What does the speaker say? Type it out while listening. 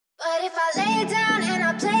But if I lay down and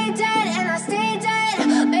I play dead and I stay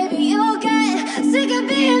dead, maybe you'll get sick of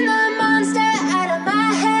being the monster out of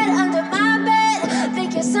my head, under my bed.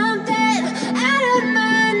 Think you're something out of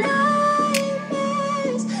my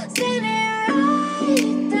nightmares, standing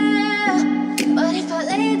right there. But if I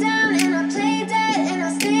lay down and I play dead and I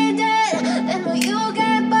stay dead, then will you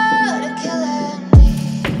get bored of killing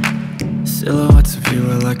me? Silhouettes of you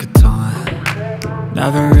are like a taunt.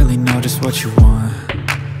 Never really know just what you want.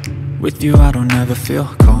 With you I don't ever feel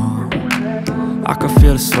calm. I can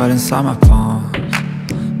feel the sweat inside my palms.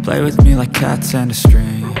 Play with me like cats and a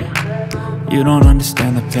string. You don't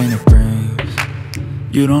understand the pain it brings.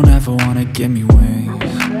 You don't ever wanna give me wings.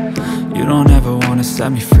 You don't ever wanna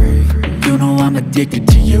set me free. You know I'm addicted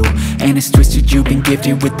to you, and it's twisted, you've been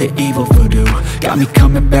gifted with the evil voodoo. Got me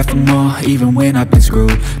coming back for more, even when I've been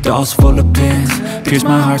screwed. Dolls full of pins, pierce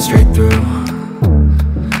my heart straight through.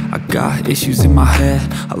 I got issues in my head,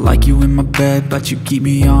 I like you in my bed, but you keep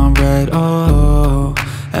me on red. Oh,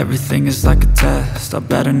 everything is like a test, I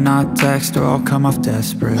better not text or I'll come off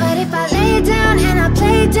desperate. But if I lay down and I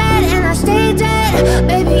play dead and I stay dead,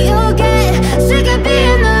 maybe you'll get sick of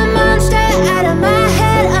being the monster out of my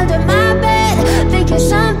head, under my bed. Think you're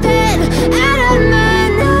something out of my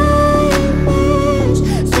nightmares,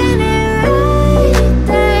 standing right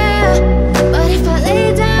there. But if I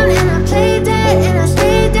lay down and I play dead and I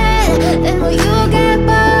stay dead, then will you get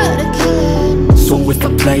bored of killing me? So if I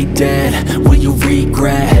play dead, will you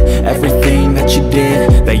regret everything that you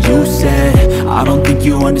did, that you said? I don't think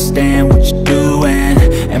you understand what you're doing,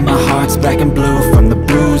 and my heart's black and blue from the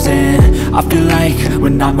bruising. I feel like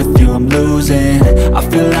when I'm with you I'm losing. I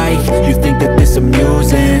feel like you think that this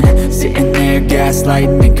amusing, sitting there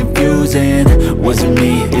gaslighting and confusing. Was it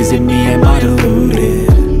me? Is it me? Am I deluded?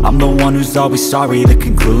 I'm the one who's always sorry, the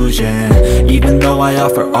conclusion. Even though I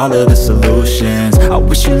offer all of the solutions, I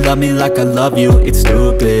wish you loved me like I love you, it's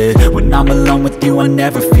stupid. When I'm alone with you I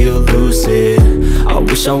never feel lucid. I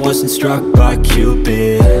wish I wasn't struck by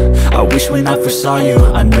Cupid. I wish when I first saw you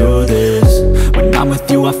I knew this. When I'm with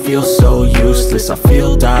you I feel so useless, I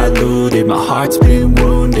feel diluted, my heart's been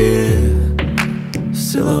wounded.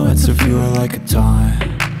 Silhouettes of you are like a taunt.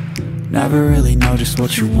 Never really know just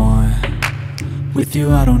what you want. With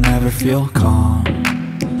you I don't ever feel calm.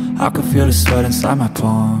 I can feel the sweat inside my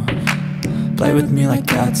palms. Play with me like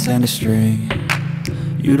cats and a string.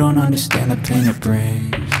 You don't understand the pain it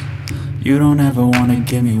brings. You don't ever wanna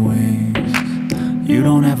give me wings. You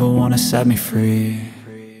don't ever wanna set me free.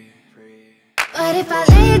 But if I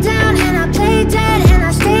lay down and I play dead and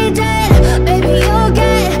I stay dead, maybe you'll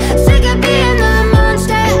get sick of being the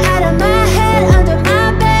monster out of my head, under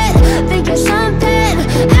my bed. Think you're something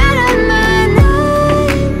out of my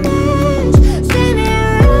nightmares,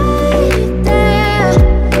 standing right there.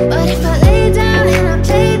 But if I lay down and I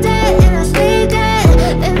play dead and I stay dead,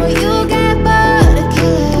 then will you get bored of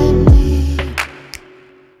killing me?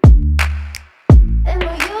 Then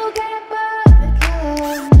will you get bored of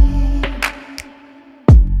killing me?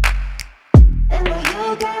 Then will you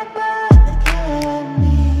get bored of killing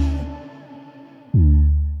me?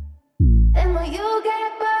 Then will you get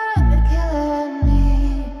bored of killing me?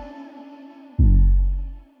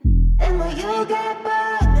 Then will you get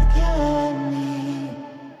bored of killing me?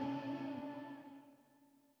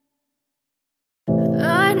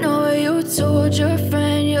 I know you told your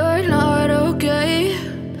friend you're not okay,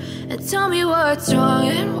 and tell me what's wrong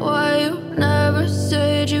and why you never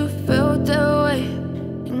said you felt that way.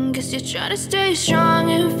 And guess you're trying to stay strong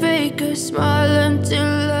and fake a smile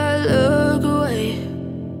until I look away.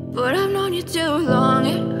 But I've known you too long,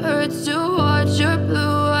 it hurts to watch your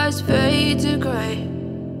blue eyes fade to gray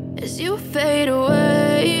as you fade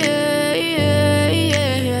away,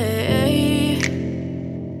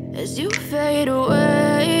 as you fade away.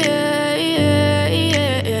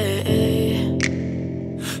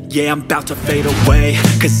 Yeah, I'm about to fade away,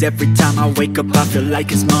 cause every time I wake up I feel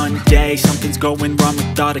like it's Monday. Something's going wrong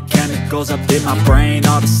with all the chemicals up in my brain.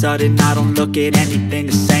 All of a sudden I don't look at anything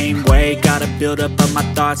the same way. Got a buildup of my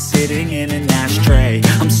thoughts sitting in an ashtray.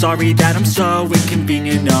 I'm sorry that I'm so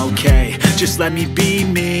inconvenient, okay. Just let me be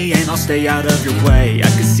me and I'll stay out of your way. I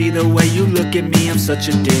can see the way you look at me, I'm such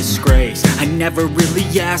a disgrace. I never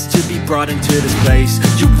really asked to be brought into this place.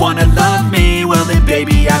 You wanna love me? Well then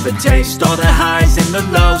baby I have a taste. All the highs and the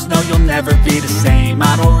lows, no you'll never be the same.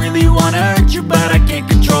 I don't really wanna hurt you but I can't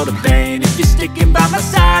control the pain. If you're sticking by my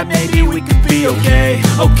side maybe we could be okay.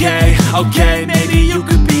 Okay, maybe you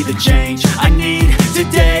could be the change I need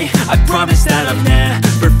today. I promise that I've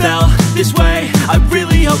never felt this way. I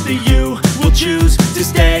really hope that you will choose to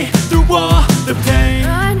stay through all the pain.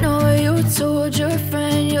 I know you told your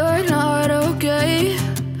friend you're not okay,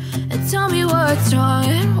 Tell me what's wrong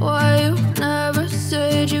and why you never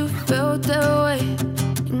said you felt that way.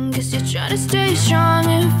 Guess you're trying to stay strong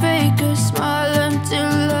and fake a smile until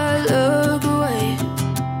I look away.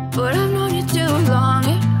 But I've known you too long,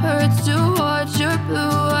 it hurts to watch your blue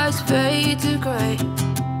eyes fade to gray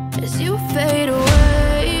as you fade away.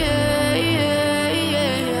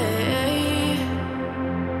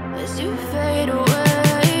 As you fade away.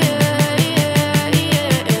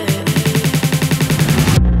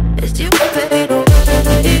 As you fade away.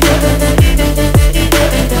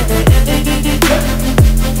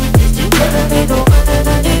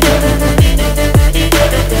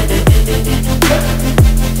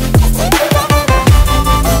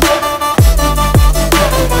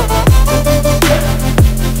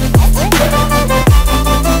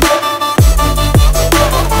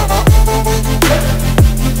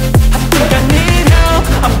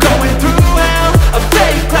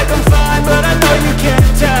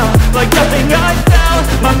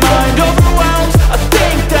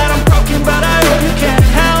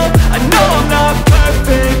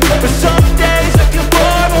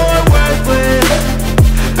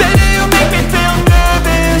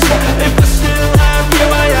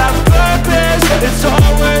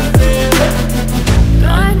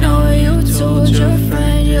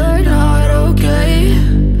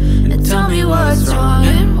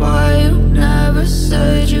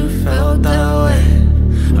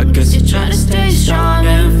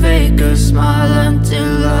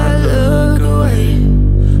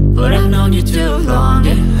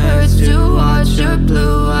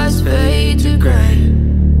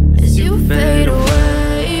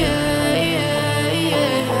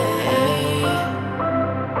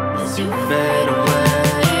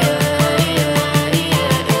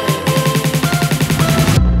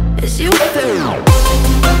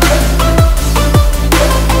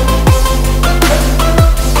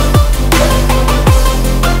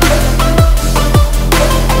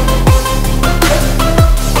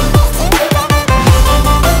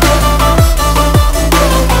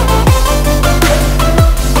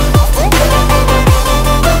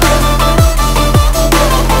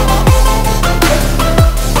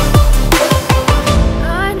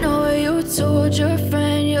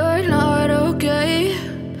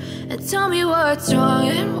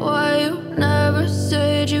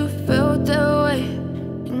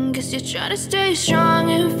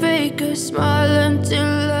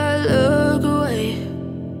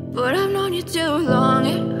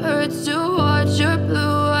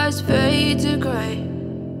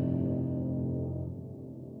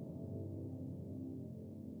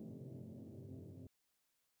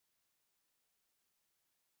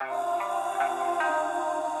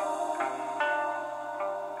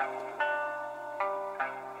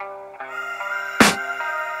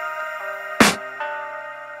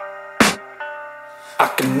 I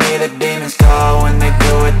can hear the demons call when they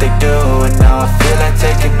do what they do. And now I feel like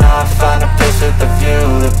taking off, find a place with a view.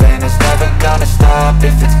 The pain is never gonna stop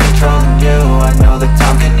if it's controlling you. I know that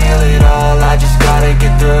time can heal it all, I just gotta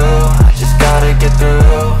get through. I just gotta get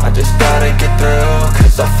through, I just gotta get through.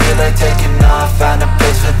 Cause I feel like taking off, find a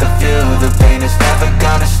place with a view. The pain is never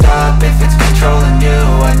gonna stop if it's controlling you.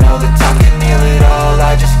 I know that time can heal it all,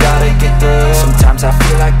 I just gotta get through. Sometimes I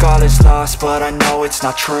feel like all is lost, but I know it's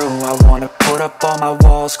not true. I wanna put up all my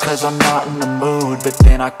walls cause I'm not in the mood, but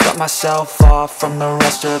then I cut myself off from the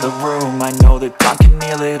rest of the room. I know that time can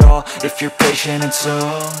heal it all if you're patient and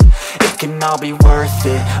soon. It can all be worth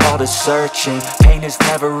it, all the searching. Pain is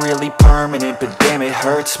never really permanent, but damn it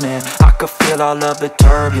hurts, man. I could feel all of the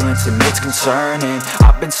turbulence and it's concerning.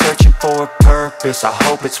 I've been searching for a purpose, I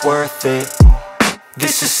hope it's worth it.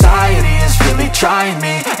 This society is really trying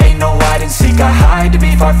me. Ain't no hide and seek, I hide to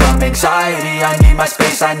be far from anxiety. I need my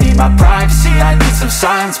space, I need my privacy. I need some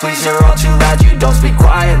silence, please, you're all too loud. You don't speak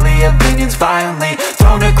quietly, opinions violently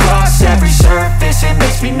thrown across every surface. It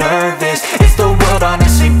makes me nervous, is the world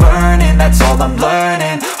honestly burning? That's all I'm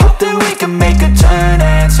learning. Hope that we can make a turn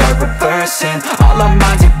and start reversing. All our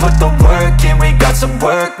minds, we put the work in, we got some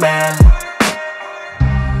work, man.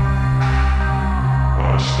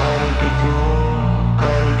 I started to grow.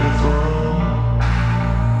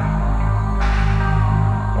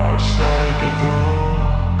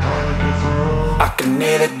 I can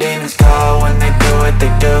hear the demons call when they do what they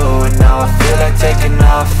do. And now I feel like taking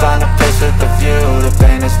off, find a place with a view. The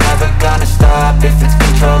pain is never gonna stop if it's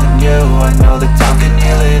controlling you. I know that time can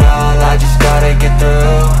heal it all, I just gotta get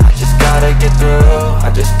through. I just gotta get through, I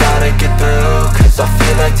just gotta get through. Cause I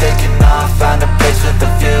feel like taking off, find a place with a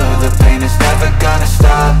view. The pain is never gonna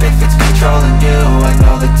stop if it's controlling you. I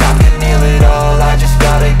know that time can heal it all, I just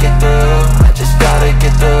gotta get through. I just gotta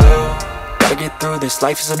get through. Gotta get through this This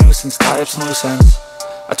life is a nuisance, tie up some loose ends.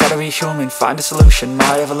 I try to be human, find a solution,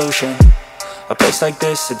 my evolution. A place like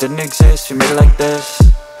this, it didn't exist, we made it like this.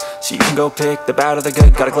 So you can go pick the bad or the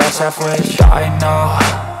good, got a glass halfway. I know,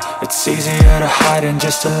 it's easier to hide than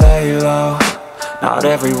just to lay low. Not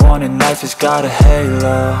everyone in life has got a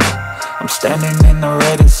halo. I'm standing in the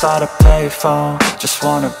red inside a payphone. Just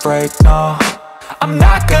wanna break, no, I'm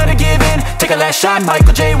not gonna give in. Take a last shot,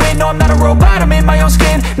 Michael J. Win. No, I'm not a robot, I'm in my own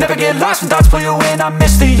skin. Never get lost when thoughts pull you in. I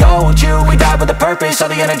miss the old you, we died with a purpose. All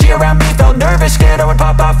the energy around me felt nervous. Scared I would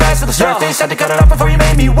pop off fast to the surface. Had to cut it off before you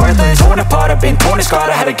made me worthless. Torn apart, I've been torn and scarred.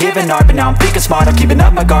 I had a given art, but now I'm thinking smart. I'm keeping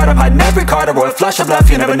up my guard, I'm hiding every card. A royal flush of left,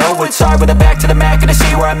 you never know what's hard. With a back to the mat, gonna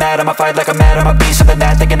see where I'm at. I'ma fight like I'm mad, I'ma be something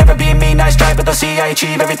that they can never be me. Nice try, but they'll see I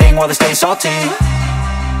achieve everything while they stay salty.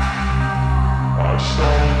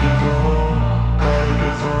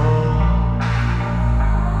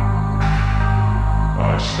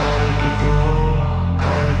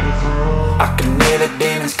 I can hear the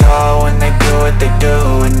demons call when they do what they do.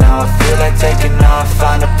 And now I feel like taking off,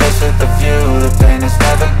 find a place with a view. The pain is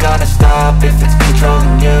never gonna stop if it's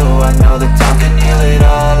controlling you. I know that time can heal it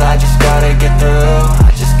all, I just gotta get through.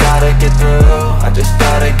 I just gotta get through, I just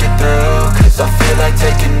gotta get through. Cause I feel like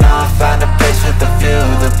taking off, find a place with a view.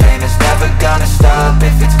 The pain is never gonna stop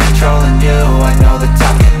if it's controlling you. I know that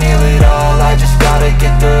time can heal it all, I just gotta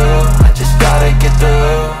get through. I just gotta get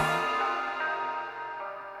through.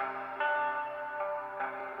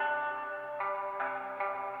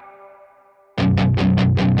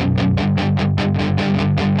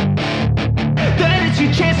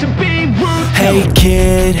 Hey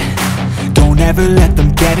kid, don't ever let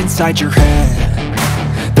them get inside your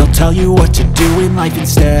head. They'll tell you what to do in life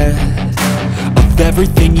instead of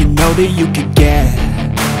everything you know that you could get.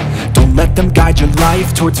 Don't let them guide your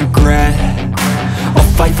life towards regret.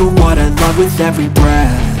 I'll fight for what I love with every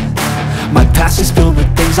breath. My past is filled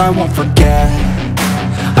with things I won't forget.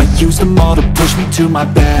 I use them all to push me to my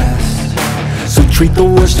best. So treat the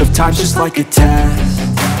worst of times just like a test.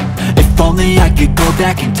 If only I could go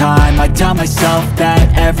back in time, I'd tell myself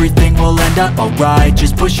that everything will end up alright.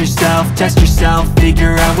 Just push yourself, test yourself,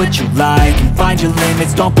 figure out what you like, and find your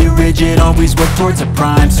limits, don't be rigid, always work towards a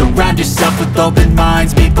prime. Surround yourself with open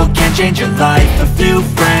minds, people can change your life. A few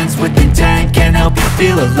friends with intent can help you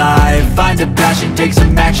feel alive. Find a passion, take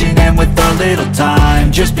some action, and with a little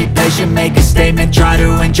time, just be patient, make a statement, try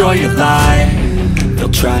to enjoy your life.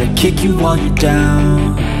 They'll try to kick you while you're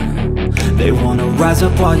down. They wanna rise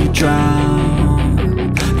up while you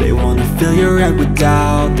drown. They wanna fill your head with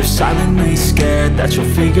doubt. They're silently scared that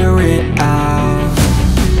you'll figure it out.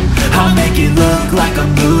 I'll make it look like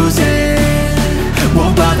I'm losing,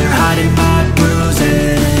 won't bother hiding my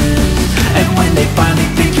bruises. And when they finally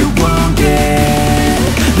think you're wounded,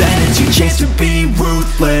 then it's your chance to be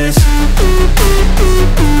ruthless.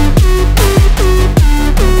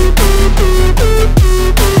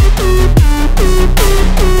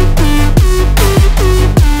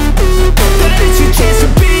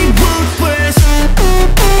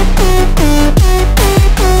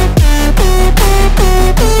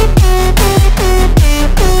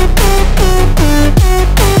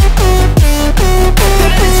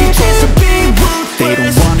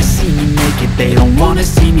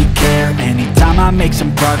 Make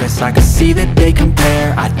some progress, I can see that they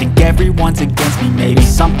compare. I think everyone's against me, maybe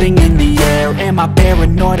something in the air. Am I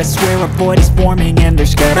paranoid? I swear a void is forming and they're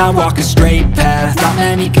scared. I walk a straight path, not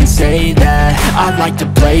many can say that. I like to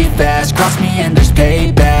play fast, cross me and there's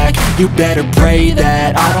payback. You better pray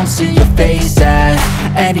that I don't see your face at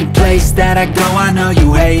any place that I go. I know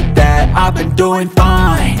you hate that. I've been doing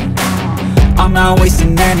fine, I'm not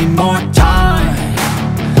wasting any more time.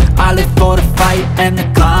 I live for the fight and the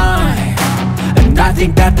climb. And I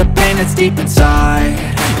think that the pain that's deep inside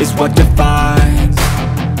is what defines.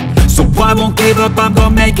 So I won't give up, I'm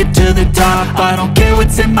gonna make it to the top. I don't care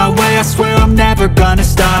what's in my way, I swear I'm never gonna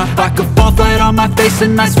stop. I could fall flat on my face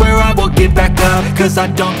and I swear I will get back up. Cause I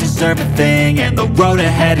don't deserve a thing and the road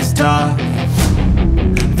ahead is tough.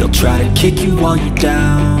 They'll try to kick you while you're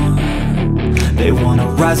down. They wanna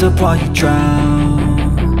rise up while you drown.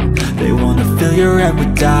 They wanna fill your head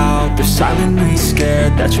with doubt. They're silently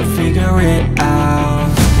scared that you'll figure it out.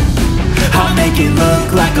 I'll make it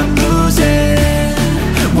look like I'm losing,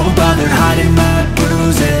 won't bother hiding my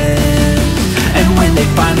bruises. And when they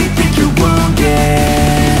finally think you're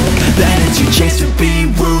wounded, then it's your chance to be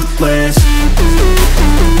ruthless.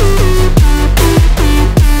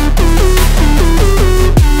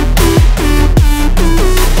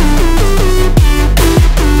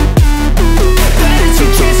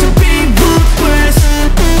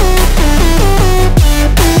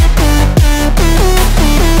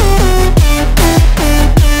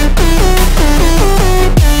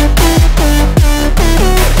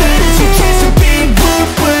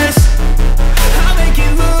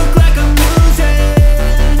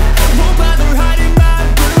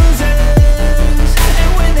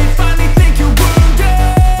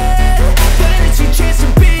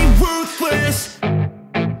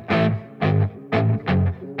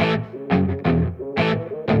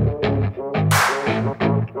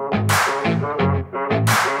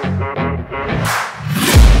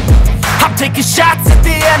 taking shots at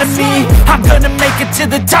the enemy. I'm gonna make it to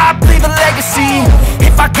the top, leave a legacy.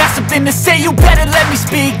 If I got something to say, you better let me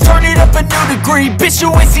speak. Turn it up a new degree, bitch, you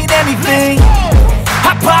ain't seen anything.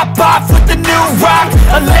 I pop off with the new rock,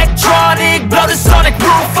 electronic, blow the sonic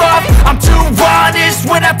roof up. I'm too honest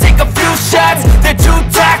when I take a few shots. They're too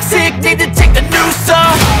toxic, need to take the noose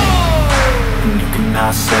off. And you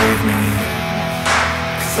cannot save me,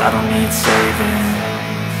 'cause I don't need saving.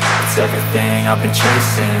 It's everything I've been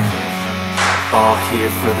chasing, all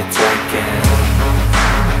here for the taking.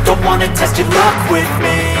 Don't wanna test your luck with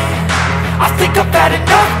me, I think I've had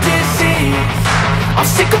enough disease. I'm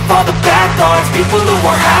sick of all the bad thoughts, people who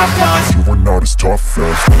are half-nots. You are not as tough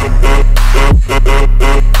as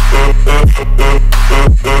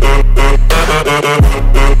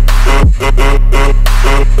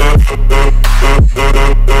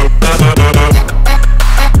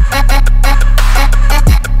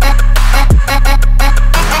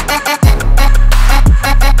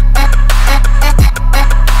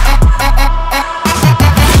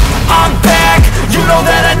I'm back, you know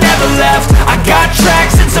that I never left. I got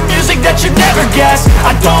tracks and some music that you never guess.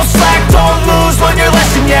 I don't slack, don't lose, learn your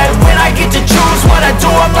lesson yet. When I get to choose what I do,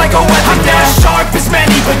 I'm like a weapon. I'm not sharp as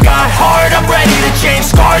many, but got hard, I'm ready to change.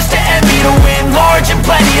 Scars to envy, to win large and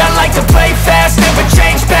plenty. I like to play fast, never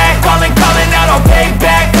change back. Calling out, I'll pay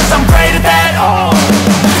back, 'cause I'm great at that. Oh,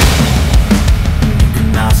 you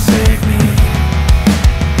cannot save me,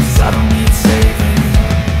 'cause I don't need saving.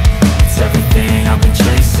 It's everything I've been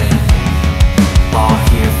chasing, all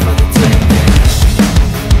here for the taking.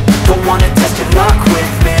 Don't wanna test your luck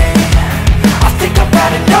with me, I think I've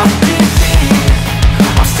had enough disease.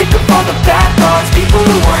 I'm sick of all the bad thoughts, people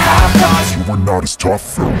who are half-nots. You are not as tough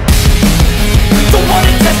though. Don't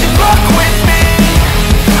wanna test your luck with me,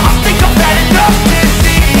 I think I've had enough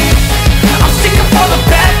disease. I'm sick of all the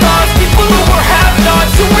bad thoughts, people who are half-nots.